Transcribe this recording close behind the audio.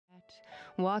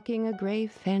walking a gray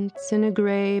fence in a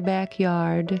gray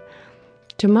backyard.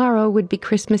 Tomorrow would be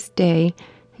Christmas Day,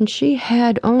 and she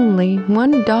had only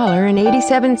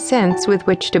 $1.87 with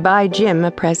which to buy Jim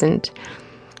a present.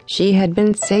 She had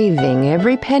been saving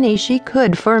every penny she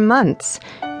could for months,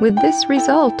 with this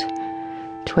result.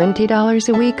 $20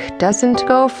 a week doesn't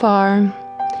go far.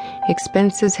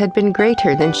 Expenses had been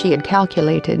greater than she had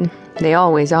calculated. They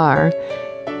always are.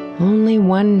 Only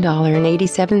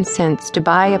 $1.87 to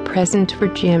buy a present for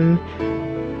Jim.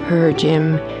 Her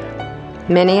Jim.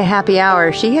 Many a happy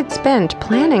hour she had spent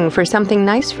planning for something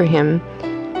nice for him.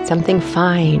 Something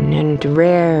fine and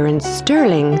rare and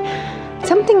sterling.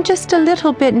 Something just a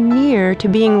little bit near to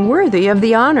being worthy of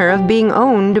the honor of being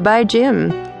owned by Jim.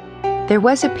 There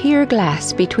was a pier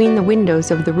glass between the windows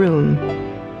of the room.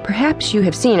 Perhaps you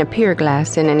have seen a pier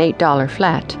glass in an $8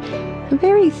 flat. A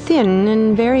very thin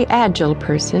and very agile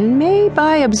person may,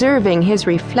 by observing his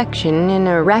reflection in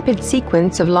a rapid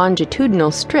sequence of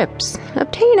longitudinal strips,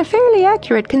 obtain a fairly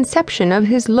accurate conception of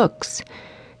his looks.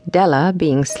 Della,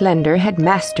 being slender, had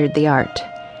mastered the art.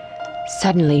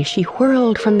 Suddenly she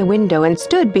whirled from the window and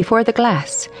stood before the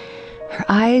glass. Her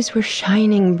eyes were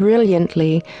shining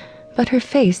brilliantly, but her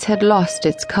face had lost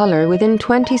its color within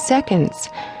 20 seconds.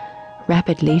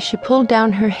 Rapidly she pulled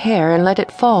down her hair and let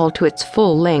it fall to its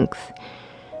full length.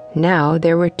 Now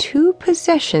there were two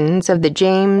possessions of the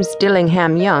James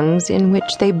Dillingham Youngs in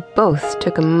which they both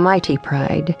took a mighty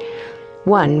pride.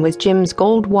 One was Jim's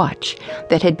gold watch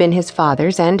that had been his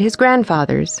father's and his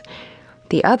grandfather's.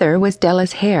 The other was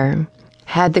Della's hair.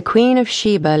 Had the Queen of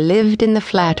Sheba lived in the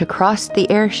flat across the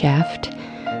air shaft,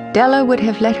 Della would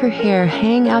have let her hair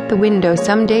hang out the window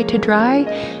some day to dry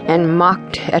and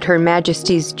mocked at Her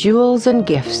Majesty's jewels and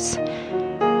gifts.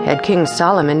 Had King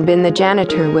Solomon been the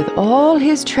janitor with all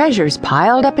his treasures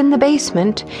piled up in the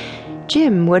basement,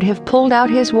 Jim would have pulled out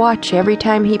his watch every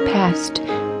time he passed,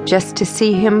 just to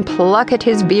see him pluck at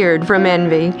his beard from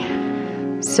envy.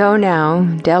 So now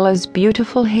Della's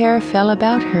beautiful hair fell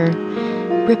about her,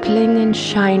 rippling and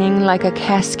shining like a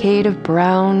cascade of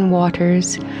brown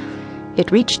waters. It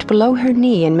reached below her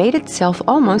knee and made itself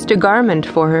almost a garment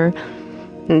for her.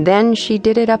 And then she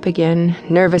did it up again,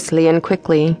 nervously and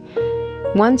quickly.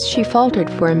 Once she faltered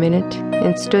for a minute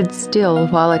and stood still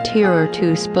while a tear or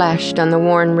two splashed on the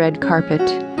worn red carpet.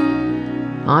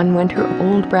 On went her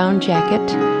old brown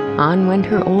jacket, on went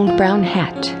her old brown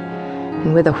hat.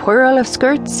 And with a whirl of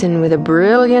skirts and with a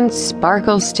brilliant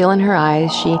sparkle still in her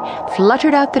eyes, she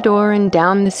fluttered out the door and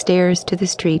down the stairs to the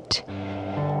street.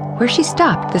 Where she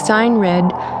stopped, the sign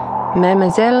read,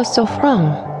 Mademoiselle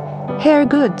Saufran, hair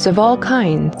goods of all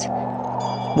kinds.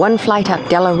 One flight up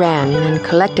Della ran and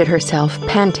collected herself,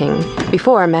 panting,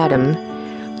 before Madame.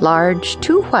 Large,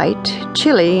 too white,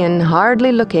 chilly, and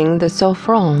hardly looking the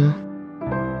Saufran.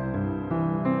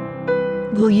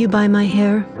 Will you buy my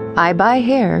hair? I buy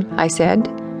hair, I said.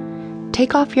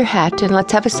 Take off your hat and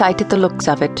let's have a sight at the looks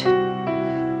of it.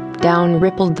 Down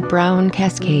rippled the brown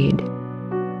cascade.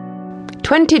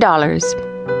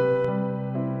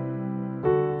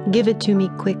 $20. Give it to me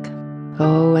quick.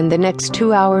 Oh, and the next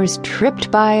 2 hours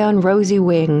tripped by on rosy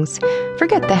wings.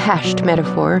 Forget the hashed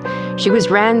metaphor. She was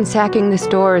ransacking the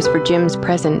stores for Jim's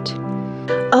present.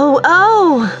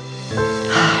 Oh!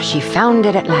 She found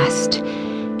it at last.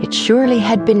 It surely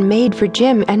had been made for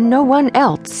Jim and no one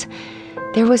else.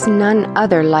 There was none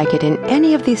other like it in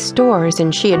any of these stores,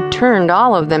 and she had turned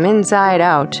all of them inside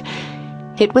out.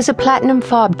 It was a platinum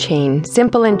fob chain,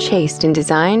 simple and chaste in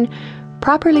design,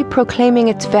 properly proclaiming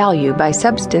its value by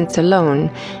substance alone,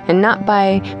 and not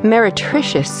by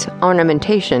meretricious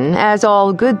ornamentation, as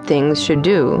all good things should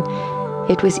do.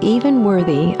 It was even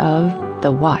worthy of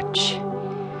the watch.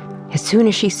 As soon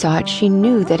as she saw it, she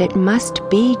knew that it must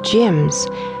be Jim's.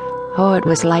 Oh, it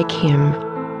was like him.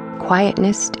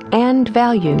 Quietness and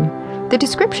value. The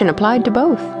description applied to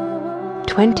both.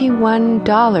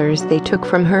 $21 they took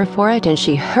from her for it, and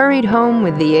she hurried home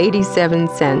with the 87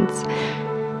 cents.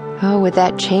 Oh, with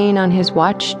that chain on his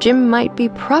watch, Jim might be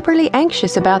properly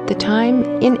anxious about the time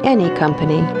in any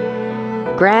company.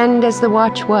 Grand as the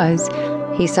watch was,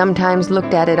 he sometimes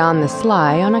looked at it on the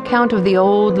sly on account of the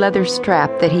old leather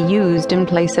strap that he used in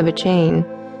place of a chain.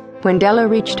 When Della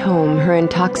reached home, her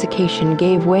intoxication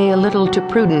gave way a little to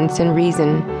prudence and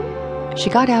reason. She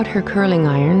got out her curling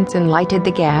irons and lighted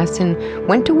the gas and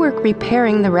went to work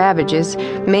repairing the ravages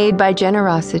made by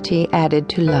generosity added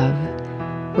to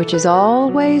love, which is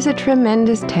always a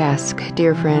tremendous task,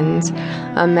 dear friends,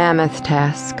 a mammoth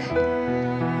task.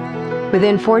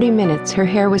 Within 40 minutes, her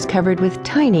hair was covered with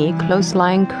tiny,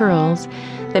 close-lying curls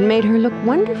that made her look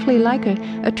wonderfully like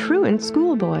a truant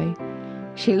schoolboy.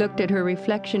 She looked at her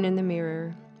reflection in the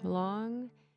mirror long